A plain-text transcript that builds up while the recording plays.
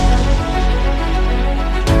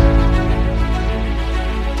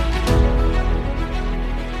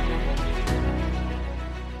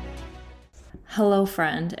Hello,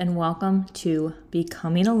 friend, and welcome to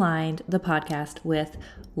Becoming Aligned, the podcast with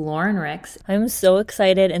Lauren Ricks. I'm so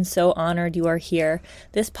excited and so honored you are here.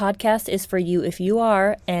 This podcast is for you if you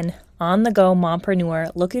are an on-the-go mompreneur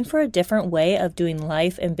looking for a different way of doing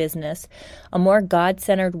life and business, a more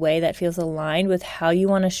God-centered way that feels aligned with how you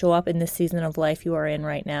want to show up in this season of life you are in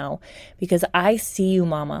right now. Because I see you,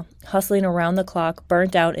 mama, hustling around the clock,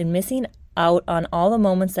 burnt out, and missing out on all the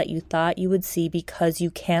moments that you thought you would see because you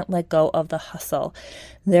can't let go of the hustle.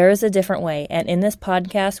 There is a different way, and in this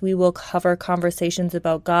podcast, we will cover conversations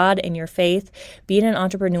about God and your faith, being an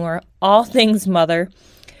entrepreneur, all things mother,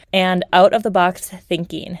 and out-of-the-box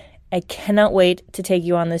thinking. I cannot wait to take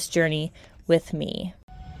you on this journey with me.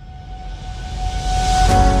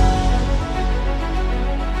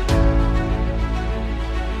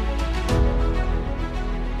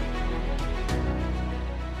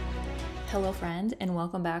 Hello, friend, and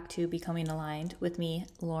welcome back to Becoming Aligned with me,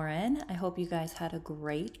 Lauren. I hope you guys had a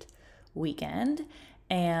great weekend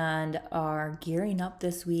and are gearing up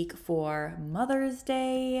this week for Mother's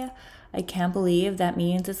Day. I can't believe that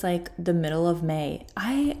means it's like the middle of May.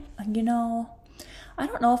 I don't know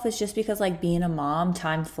if it's just because like being a mom,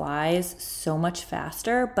 time flies so much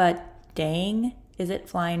faster, but dang, is it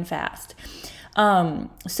flying fast.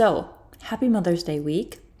 So happy Mother's Day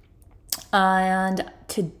week. And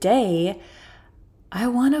today, I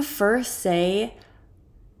want to first say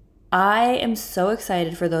I am so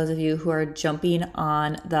excited for those of you who are jumping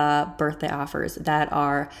on the birthday offers that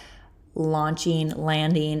are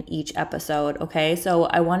landing each episode, okay? So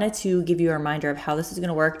I wanted to give you a reminder of how this is going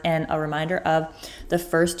to work and a reminder of the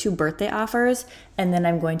first two birthday offers, and then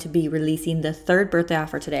I'm going to be releasing the third birthday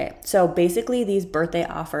offer today. So basically, these birthday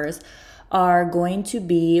offers are going to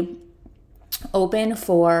be open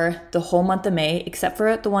for the whole month of May, except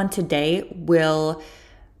for the one today will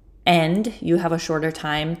end. You have a shorter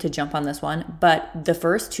time to jump on this one, but the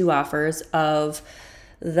first two offers of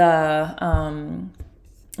the,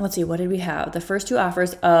 let's see, what did we have? The first two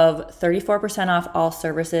offers of 34% off all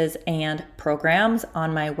services and programs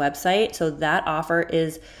on my website. So that offer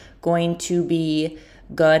is going to be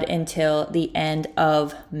good until the end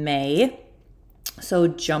of May. So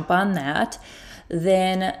jump on that.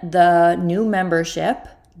 Then the new membership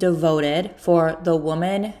devoted for the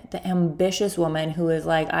woman, the ambitious woman who is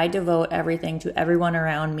like, I devote everything to everyone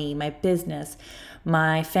around me, my business,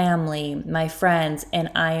 my family, my friends,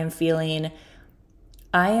 and I am feeling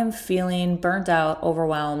burnt out,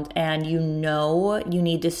 overwhelmed, and you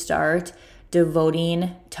need to start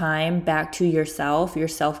devoting time back to yourself, your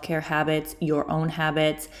self-care habits, your own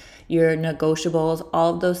habits, your negotiables,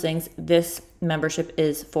 all of those things. This membership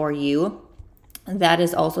is for you. That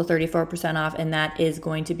is also 34% off, and that is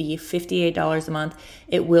going to be $58 a month.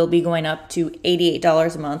 It will be going up to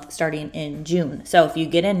 $88 a month starting in June. So if you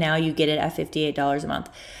get in now, you get it at $58 a month.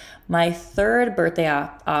 My third birthday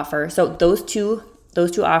offer, so those two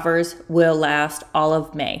offers will last all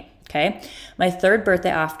of May, okay? My third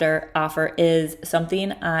birthday offer is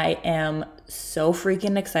something I am so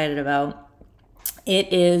freaking excited about.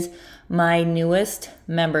 It is my newest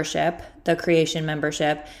membership, the Creation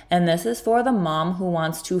membership, and this is for the mom who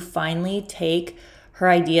wants to finally take her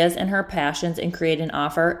ideas and her passions and create an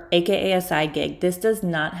offer, aka a side gig. This does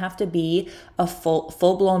not have to be a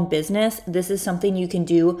full-blown business. This is something you can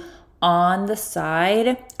do on the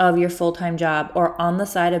side of your full-time job, or on the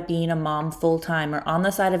side of being a mom full-time, or on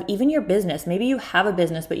the side of even your business. Maybe you have a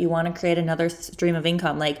business, but you want to create another stream of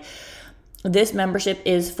income. Like, this membership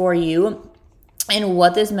is for you. And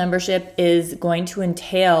what this membership is going to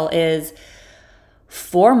entail is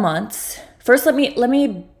 4 months. First, let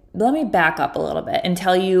me back up a little bit and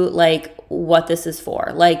tell you like what this is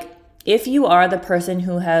for. Like, if you are the person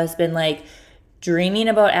who has been like dreaming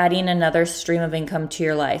about adding another stream of income to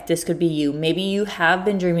your life, this could be you. Maybe you have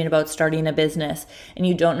been dreaming about starting a business and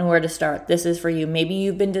you don't know where to start. This is for you. Maybe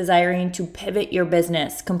you've been desiring to pivot your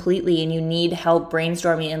business completely and you need help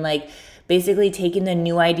brainstorming and like basically taking the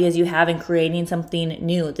new ideas you have and creating something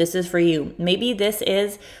new. This is for you. Maybe this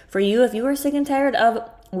is for you if you are sick and tired of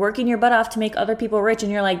working your butt off to make other people rich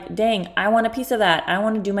and you're like, dang, I want a piece of that. I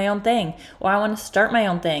want to do my own thing, or I want to start my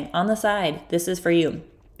own thing on the side. This is for you.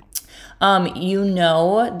 You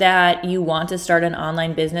know that you want to start an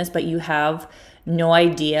online business, but you have no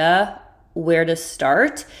idea where to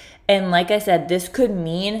start. And like I said, this could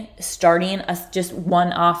mean starting just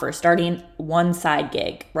one offer, starting one side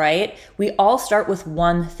gig, right? We all start with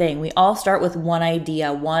one thing. We all start with one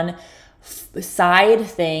idea, one side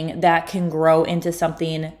thing that can grow into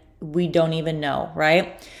something we don't even know,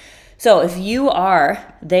 right? So if you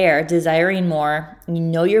are there desiring more, you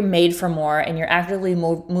know you're made for more, and you're actively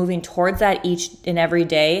moving towards that each and every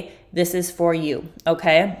day, this is for you,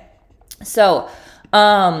 okay? So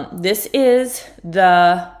this is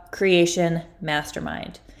the Creation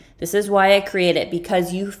Mastermind. This is why I created it,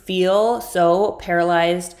 because you feel so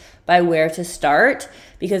paralyzed by where to start,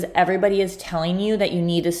 because everybody is telling you that you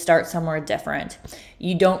need to start somewhere different.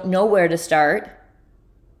 You don't know where to start,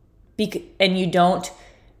 and you don't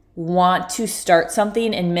want to start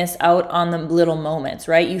something and miss out on the little moments,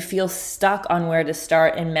 right? You feel stuck on where to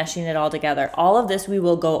start and meshing it all together. All of this we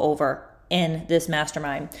will go over in this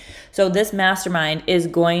mastermind. So this mastermind is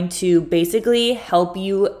going to basically help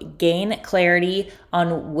you gain clarity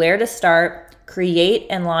on where to start, create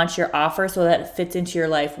and launch your offer so that it fits into your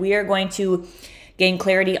life. We are going to gain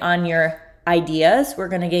clarity on your ideas. We're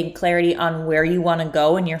going to gain clarity on where you want to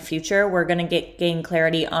go in your future. We're going to gain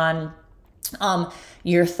clarity on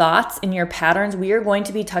your thoughts and your patterns. We are going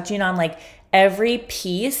to be touching on like every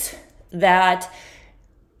piece that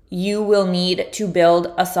you will need to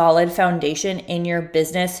build a solid foundation in your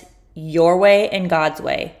business, your way and God's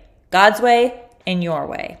way. God's way and your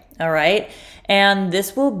way. All right. And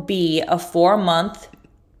this will be a 4-month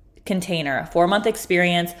container, a 4-month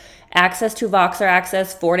experience, access to Voxer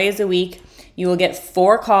access 4 days a week. You will get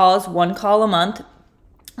 4 calls, 1 call a month,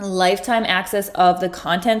 lifetime access of the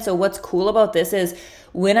content. So what's cool about this is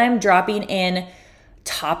when I'm dropping in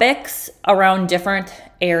topics around different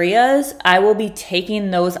areas, I will be taking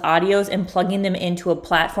those audios and plugging them into a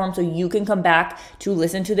platform so you can come back to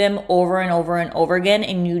listen to them over and over and over again,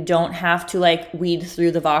 and you don't have to like weed through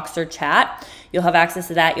the Voxer chat. You'll have access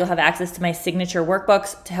to that. You'll have access to my signature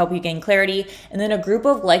workbooks to help you gain clarity, and then a group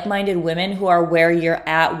of like-minded women who are where you're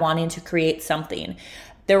at wanting to create something.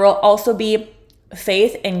 There will also be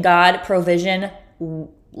faith in God, provision,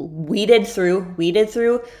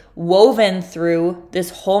 woven through this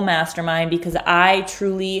whole mastermind, because I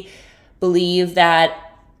truly believe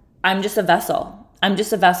that I'm just a vessel.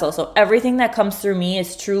 So everything that comes through me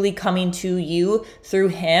is truly coming to you through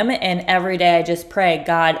him. And every day I just pray,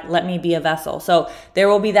 God, let me be a vessel. So there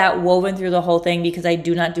will be that woven through the whole thing, because I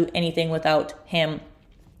do not do anything without him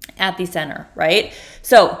at the center, right?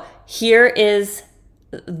 So here is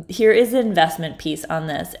the investment piece on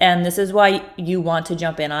this, and this is why you want to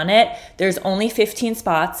jump in on it. There's only 15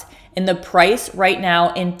 spots, and the price right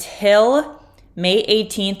now until May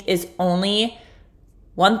 18th is only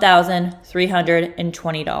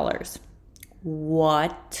 $1,320.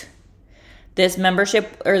 What? This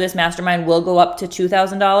membership or this mastermind will go up to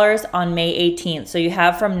 $2,000 on May 18th. So you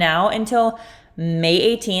have from now until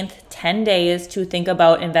May 18th, 10 days to think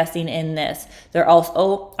about investing in this. There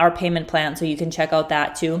also are payment plans, so you can check out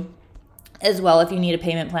that too as well if you need a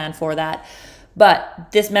payment plan for that. But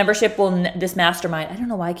this mastermind, I don't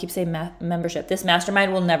know why I keep saying membership. This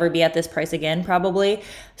mastermind will never be at this price again, probably.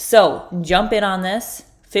 So jump in on this.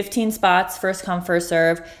 15 spots, first come, first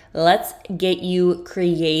serve. Let's get you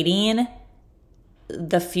creating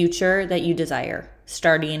the future that you desire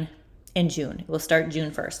starting in June. We'll start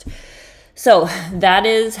June 1st. So that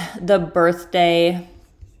is the birthday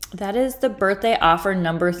offer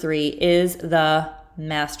number 3 is the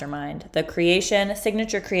mastermind, the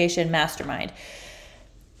signature creation mastermind.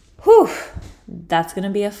 Whew, that's going to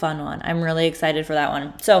be a fun one. I'm really excited for that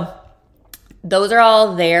one. So those are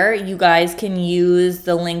all there. You guys can use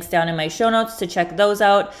the links down in my show notes to check those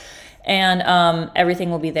out, and everything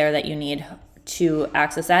will be there that you need to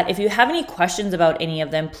access that. If you have any questions about any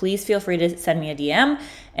of them, please feel free to send me a DM,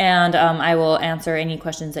 and I will answer any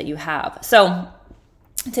questions that you have. So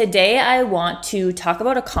today I want to talk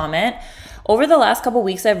about a comment. Over the last couple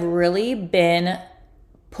weeks, I've really been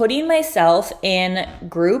putting myself in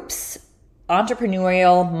groups,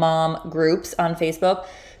 entrepreneurial mom groups on Facebook,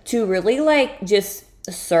 to really like just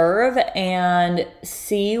serve and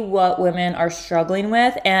see what women are struggling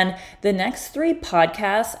with. And the next 3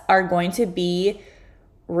 podcasts are going to be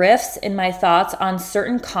riffs in my thoughts on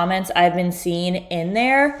certain comments I've been seeing in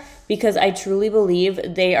there, because I truly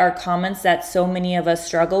believe they are comments that so many of us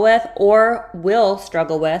struggle with, or will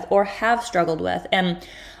struggle with, or have struggled with. And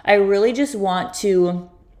I really just want to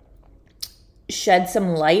shed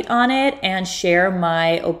some light on it and share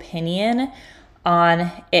my opinion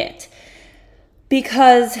on it.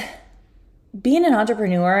 Because being an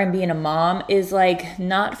entrepreneur and being a mom is like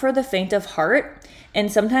not for the faint of heart.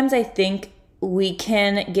 And sometimes I think we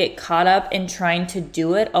can get caught up in trying to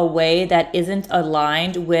do it a way that isn't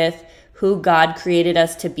aligned with who God created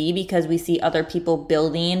us to be, because we see other people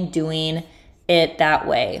doing it that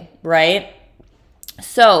way, right?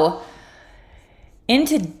 So in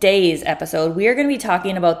today's episode, we are going to be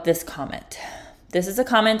talking about this comment. This is a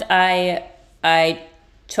comment I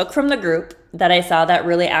took from the group that I saw that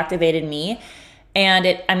really activated me. And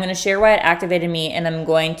I'm going to share why it activated me, and I'm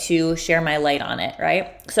going to share my light on it,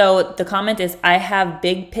 right? So the comment is, I have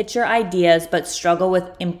big picture ideas, but struggle with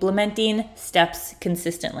implementing steps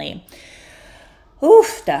consistently.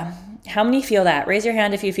 Oof, how many feel that? Raise your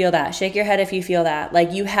hand if you feel that. Shake your head if you feel that.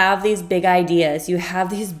 Like, you have these big ideas, you have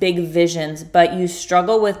these big visions, but you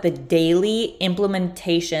struggle with the daily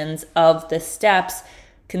implementations of the steps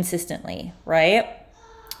consistently, right?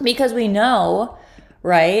 Because we know,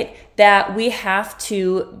 right, that we have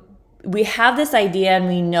this idea, and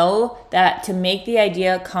we know that to make the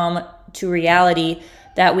idea come to reality,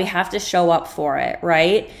 that we have to show up for it,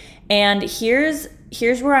 right? And here's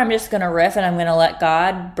where I'm just going to riff, and I'm going to let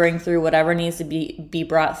God bring through whatever needs to be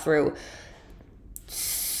brought through.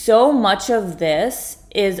 So much of this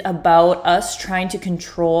is about us trying to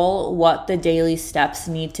control what the daily steps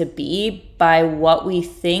need to be by what we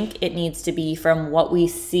think it needs to be from what we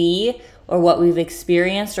see or what we've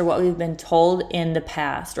experienced or what we've been told in the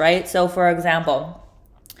past, right? So for example,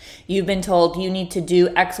 you've been told you need to do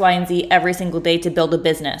X, Y, and Z every single day to build a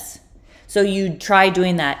business. So you try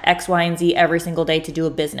doing that X, Y, and Z every single day to do a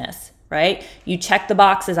business, right? You check the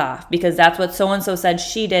boxes off because that's what so-and-so said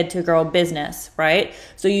she did to grow a business, right?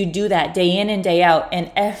 So you do that day in and day out, and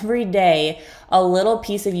every day a little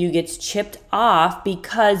piece of you gets chipped off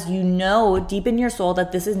because you know deep in your soul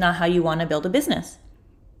that this is not how you want to build a business,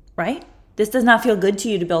 right? This does not feel good to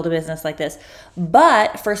you to build a business like this.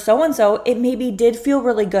 But for so-and-so, it maybe did feel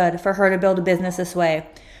really good for her to build a business this way.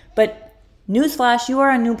 But newsflash, you are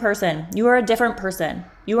a new person. You are a different person.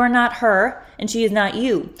 You are not her, and she is not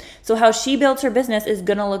you. So how she builds her business is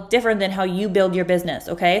going to look different than how you build your business,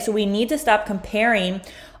 okay? So we need to stop comparing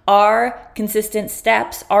our consistent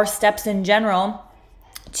steps, our steps in general,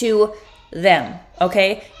 to them,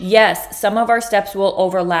 okay? Yes, some of our steps will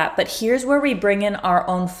overlap, but here's where we bring in our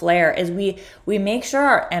own flair, is we make sure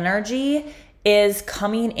our energy is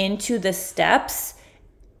coming into the steps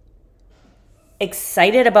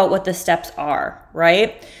excited about what the steps are,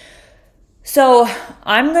 right? So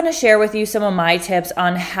I'm going to share with you some of my tips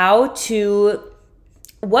on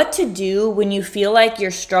what to do when you feel like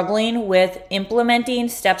you're struggling with implementing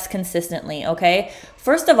steps consistently, okay?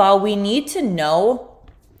 First of all, we need to know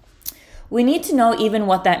even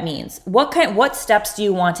what that means. What steps do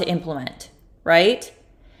you want to implement, right?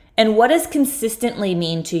 And what does consistently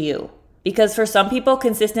mean to you? Because for some people,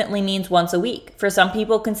 consistently means once a week. For some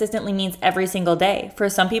people, consistently means every single day. For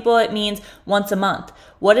some people, it means once a month.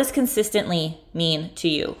 What does consistently mean to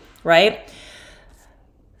you, right?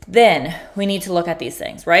 Then we need to look at these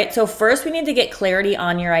things, right? So first, we need to get clarity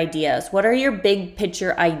on your ideas. What are your big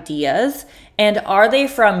picture ideas? And are they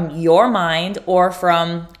from your mind or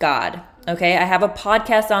from God? Okay, I have a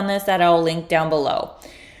podcast on this that I'll link down below.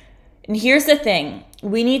 And here's the thing.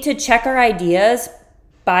 We need to check our ideas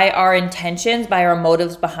by our intentions, by our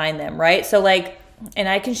motives behind them, right? So and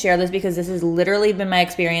I can share this because this has literally been my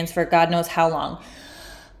experience for God knows how long.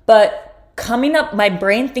 But coming up, my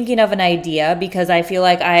brain thinking of an idea because I feel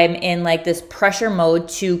like I'm in this pressure mode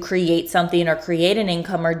to create something or create an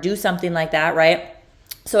income or do something like that, right?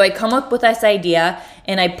 So I come up with this idea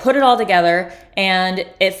and I put it all together and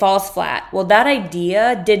it falls flat. Well, that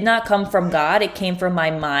idea did not come from God. It came from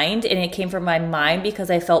my mind, and it came from my mind because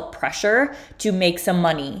I felt pressure to make some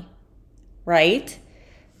money, right?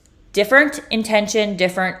 Different intention,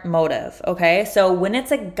 different motive, okay? So when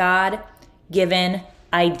it's a God-given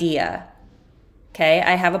idea, okay,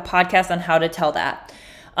 I have a podcast on how to tell that.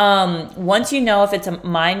 Once you know if it's a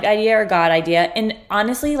mind idea or God idea, and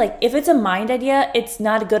honestly, if it's a mind idea, it's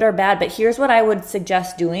not good or bad, but here's what I would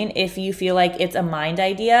suggest doing if you feel like it's a mind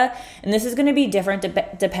idea. And this is going to be different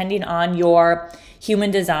depending on your human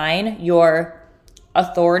design, your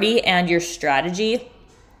authority, and your strategy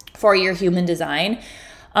for your human design.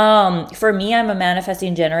 For me, I'm a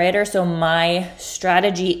manifesting generator, so my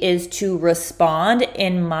strategy is to respond,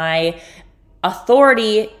 and my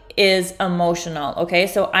authority is emotional, okay?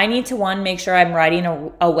 So I need to, make sure I'm riding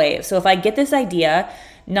a wave. So if I get this idea,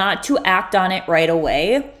 not to act on it right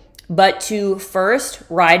away, but to first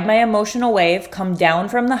ride my emotional wave, come down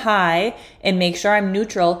from the high and make sure I'm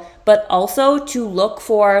neutral, but also to look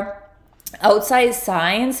for outside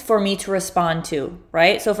signs for me to respond to,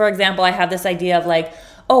 right? So for example, I have this idea of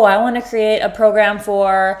I want to create a program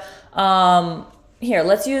for, here,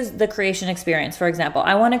 let's use the creation experience, for example.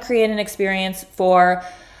 I want to create an experience for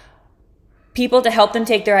people to help them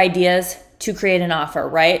take their ideas to create an offer,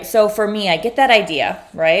 right? So for me, I get that idea,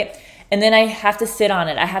 right? And then I have to sit on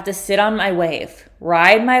it. I have to sit on my wave,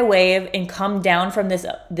 ride my wave, and come down from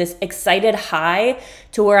this excited high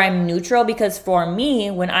to where I'm neutral. Because for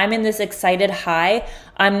me, when I'm in this excited high,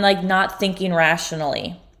 I'm like not thinking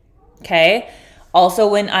rationally. Okay. Also,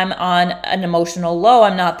 when I'm on an emotional low,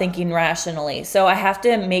 I'm not thinking rationally. So I have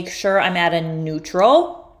to make sure I'm at a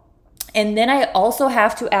neutral. And then I also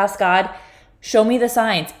have to ask God, show me the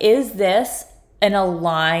signs. Is this an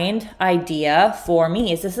aligned idea for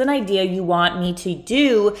me? Is this an idea you want me to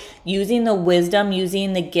do using the wisdom,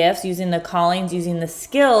 using the gifts, using the callings, using the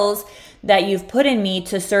skills that you've put in me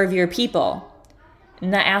to serve your people?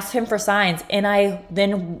 And I ask him for signs, and I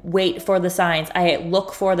then wait for the signs. I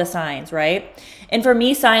look for the signs, right? And for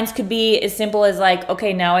me, signs could be as simple as like,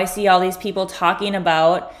 okay, now I see all these people talking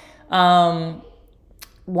about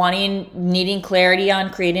needing clarity on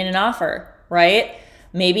creating an offer, right?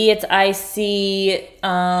 Maybe it's I see,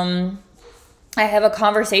 I have a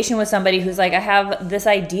conversation with somebody who's like, I have this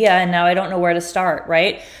idea and now I don't know where to start,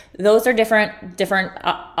 right? Those are different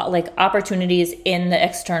like opportunities in the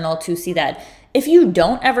external to see that. If you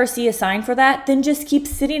don't ever see a sign for that, then just keep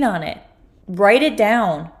sitting on it. Write it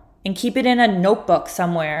down and keep it in a notebook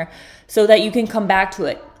somewhere so that you can come back to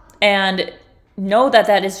it. And know that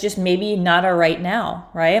that is just maybe not a right now,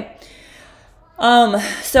 right?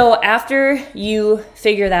 So after you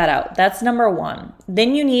figure that out, that's number one.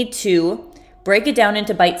 Then you need to break it down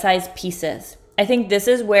into bite-sized pieces. I think this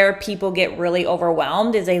is where people get really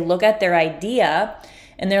overwhelmed, is they look at their idea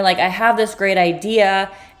and they're like, I have this great idea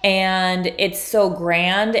and it's so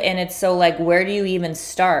grand and it's so like, where do you even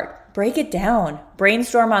start? Break it down.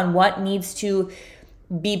 Brainstorm on what needs to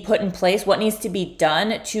be put in place, what needs to be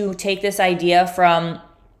done to take this idea from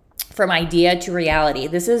idea to reality.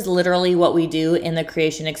 This is literally what we do in the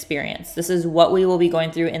creation experience. This is what we will be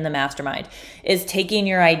going through in the mastermind, is taking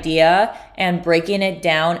your idea and breaking it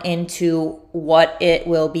down into what it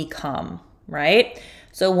will become, right?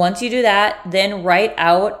 So once you do that, then write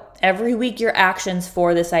out every week your actions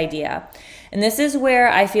for this idea. And this is where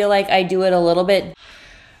I feel like I do it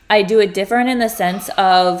different in the sense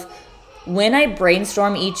of when I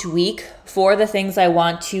brainstorm each week for the things I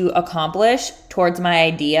want to accomplish towards my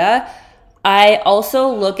idea, I also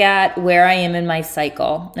look at where I am in my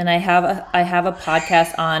cycle. And I have a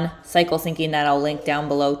podcast on cycle syncing that I'll link down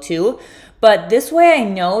below too. But this way I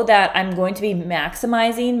know that I'm going to be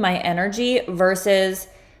maximizing my energy versus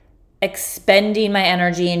expending my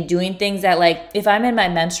energy and doing things that, like, if I'm in my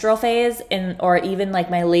menstrual phase or even like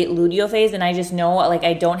my late luteal phase, and I just know like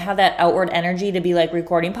I don't have that outward energy to be like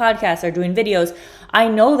recording podcasts or doing videos, I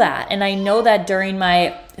know that. And I know that during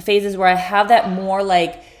my phases where I have that more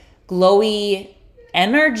like glowy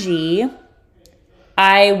energy,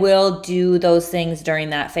 I will do those things during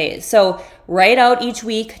that phase. So write out each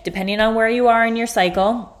week, depending on where you are in your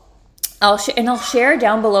cycle. I'll share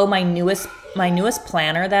down below my newest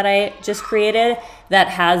planner that I just created that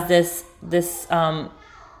has this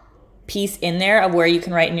piece in there of where you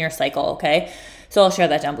can write in your cycle, okay? So I'll share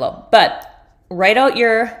that down below. But write out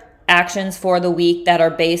your actions for the week that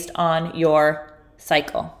are based on your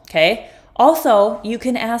cycle, okay? Also, you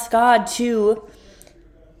can ask God to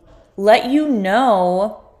let you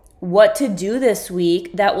know what to do this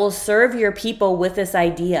week that will serve your people with this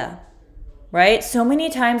idea. Right? So many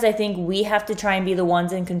times I think we have to try and be the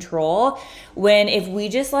ones in control, when if we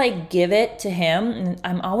just like give it to him, and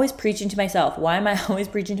I'm always preaching to myself. Why am I always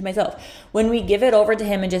preaching to myself? When we give it over to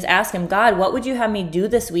him and just ask him, God, what would you have me do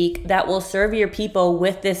this week that will serve your people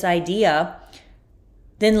with this idea?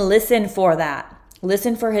 Then listen for that.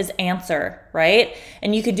 Listen for his answer, right?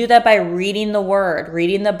 And you could do that by reading the word,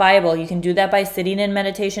 reading the Bible. You can do that by sitting in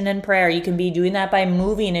meditation and prayer. You can be doing that by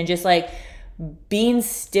moving and just like being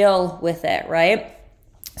still with it, right?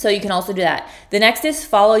 So you can also do that. The next is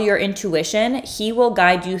follow your intuition. He will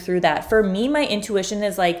guide you through that. For me, my intuition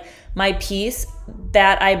is like my piece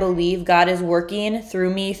that I believe God is working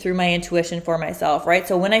through me, through my intuition for myself, right?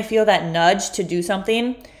 So when I feel that nudge to do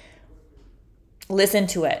something, listen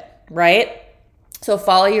to it, right? So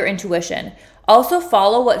follow your intuition. Also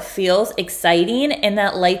follow what feels exciting and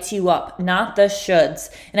that lights you up, not the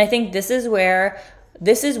shoulds. And I think this is where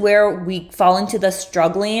we fall into the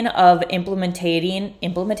struggling of implementing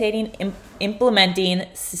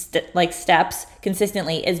steps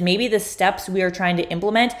consistently, is maybe the steps we are trying to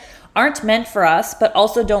implement aren't meant for us, but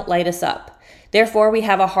also don't light us up. Therefore, we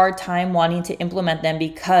have a hard time wanting to implement them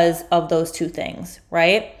because of those two things,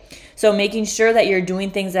 right? So making sure that you're doing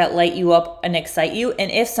things that light you up and excite you. And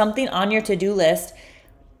if something on your to-do list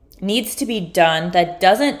needs to be done that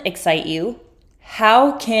doesn't excite you,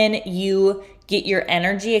 how can you get your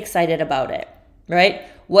energy excited about it, right?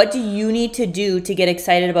 What do you need to do to get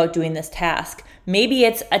excited about doing this task? Maybe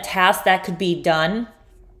it's a task that could be done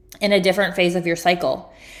in a different phase of your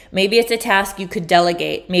cycle. Maybe it's a task you could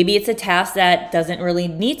delegate. Maybe it's a task that doesn't really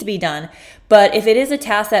need to be done. But if it is a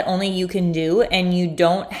task that only you can do and you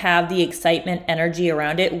don't have the excitement energy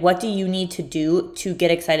around it, what do you need to do to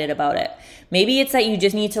get excited about it? Maybe it's that you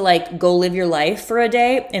just need to like go live your life for a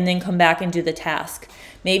day and then come back and do the task.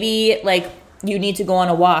 Maybe like you need to go on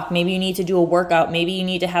a walk. Maybe you need to do a workout. Maybe you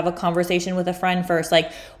need to have a conversation with a friend first.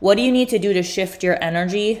 Like, what do you need to do to shift your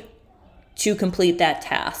energy to complete that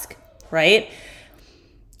task, right?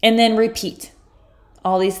 And then repeat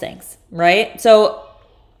all these things, right? So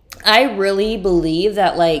I really believe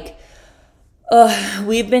that like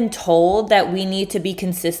we've been told that we need to be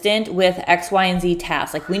consistent with X, Y, and Z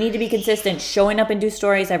tasks. Like we need to be consistent showing up and do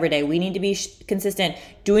stories every day. We need to be consistent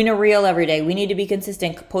doing a reel every day. We need to be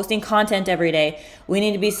consistent posting content every day. We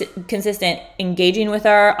need to be consistent engaging with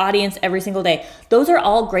our audience every single day. Those are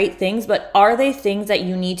all great things, but are they things that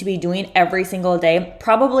you need to be doing every single day?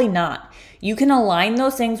 Probably not. You can align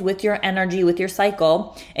those things with your energy, with your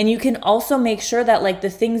cycle, and you can also make sure that like the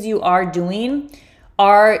things you are doing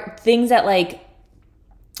are things that like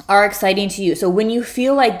are exciting to you. So when you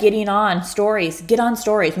feel like getting on stories, get on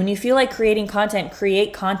stories. When you feel like creating content,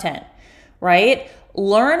 create content, right?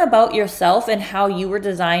 Learn about yourself and how you were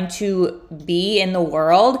designed to be in the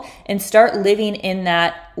world and start living in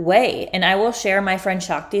that way. And I will share my friend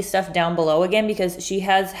Shakti's stuff down below again, because she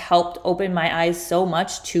has helped open my eyes so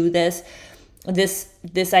much to this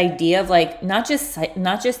idea of like not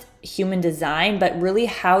just human design, but really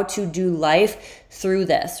how to do life through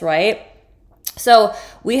this, right? So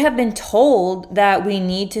we have been told that we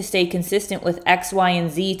need to stay consistent with X, Y, and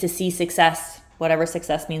Z to see success, whatever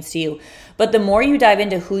success means to you. But the more you dive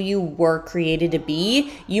into who you were created to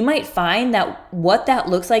be, you might find that what that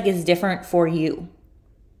looks like is different for you,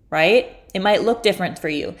 right? It might look different for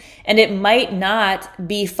you. And it might not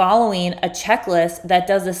be following a checklist that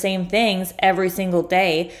does the same things every single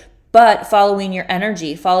day, but following your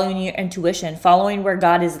energy, following your intuition, following where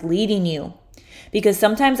God is leading you. Because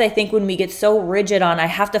sometimes I think when we get so rigid on, I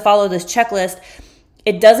have to follow this checklist,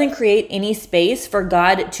 it doesn't create any space for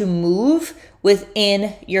God to move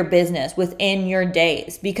within your business, within your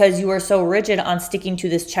days, because you are so rigid on sticking to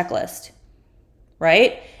this checklist,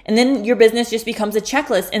 right? And then your business just becomes a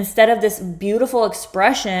checklist instead of this beautiful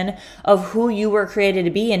expression of who you were created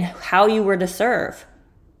to be and how you were to serve.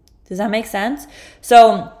 Does that make sense?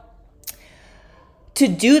 So to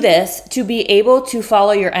do this, to be able to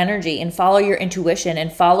follow your energy and follow your intuition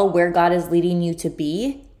and follow where God is leading you to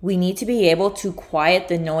be, we need to be able to quiet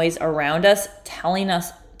the noise around us telling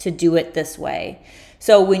us to do it this way.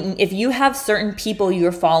 So if you have certain people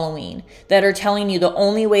you're following that are telling you the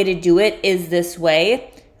only way to do it is this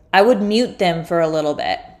way, I would mute them for a little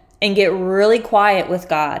bit and get really quiet with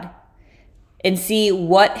God and see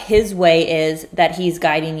what his way is that he's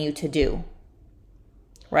guiding you to do,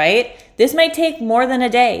 right? This might take more than a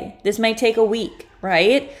day. This might take a week,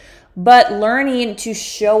 right? But learning to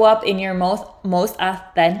show up in your most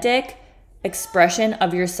authentic expression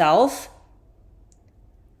of yourself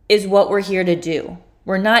is what we're here to do.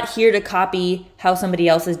 We're not here to copy how somebody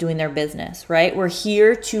else is doing their business, right? We're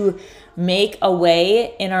here to make a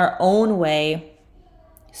way in our own way,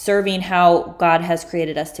 serving how God has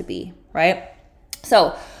created us to be, right?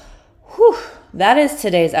 So, that is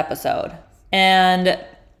today's episode. And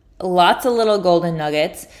lots of little golden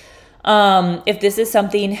nuggets. If this is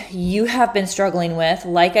something you have been struggling with,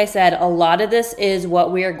 like I said, a lot of this is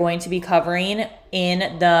what we are going to be covering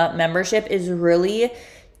in the membership, is really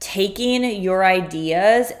taking your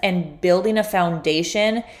ideas and building a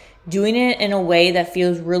foundation, doing it in a way that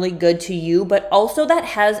feels really good to you, but also that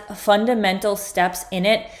has fundamental steps in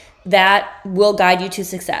it that will guide you to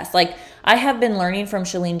success. Like I have been learning from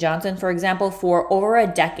Chalene Johnson, for example, for over a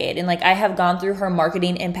decade. And like I have gone through her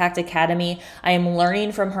Marketing Impact Academy. I am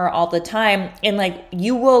learning from her all the time. And like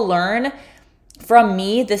you will learn from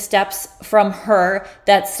me the steps from her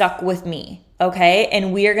that stuck with me. Okay.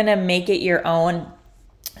 And we are going to make it your own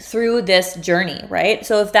through this journey, right?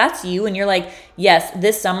 So if that's you and you're like, yes,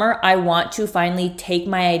 this summer I want to finally take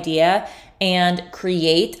my idea and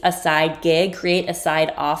create a side gig, create a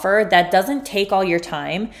side offer that doesn't take all your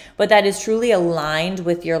time, but that is truly aligned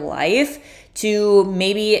with your life, to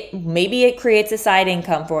maybe it creates a side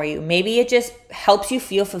income for you. Maybe it just helps you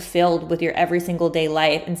feel fulfilled with your every single day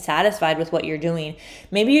life and satisfied with what you're doing.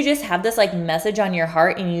 Maybe you just have this like message on your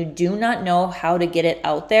heart and you do not know how to get it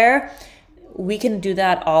out there. We can do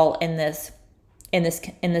that all in this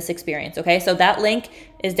experience. Okay. So that link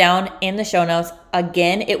is down in the show notes.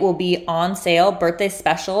 Again, it will be on sale, birthday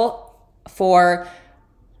special for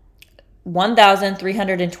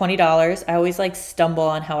 $1,320. I always stumble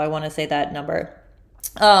on how I want to say that number.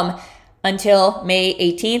 Until May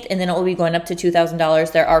 18th, and then it will be going up to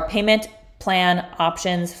 $2,000. There are payment plan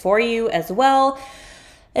options for you as well.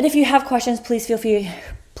 And if you have questions, please feel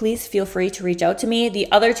free to reach out to me.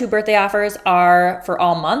 The other 2 birthday offers are for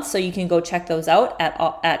all months, so you can go check those out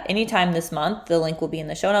at any time this month. The link will be in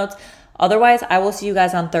the show notes. Otherwise, I will see you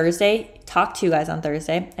guys on Thursday. Talk to you guys on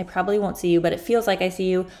Thursday. I probably won't see you, but it feels like I see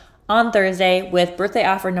you on Thursday with birthday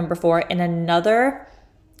offer number 4 and another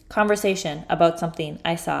conversation about something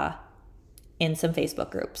I saw in some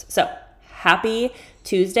Facebook groups. So happy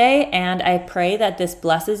Tuesday, and I pray that this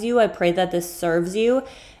blesses you. I pray that this serves you,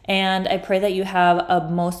 and I pray that you have a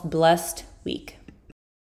most blessed week.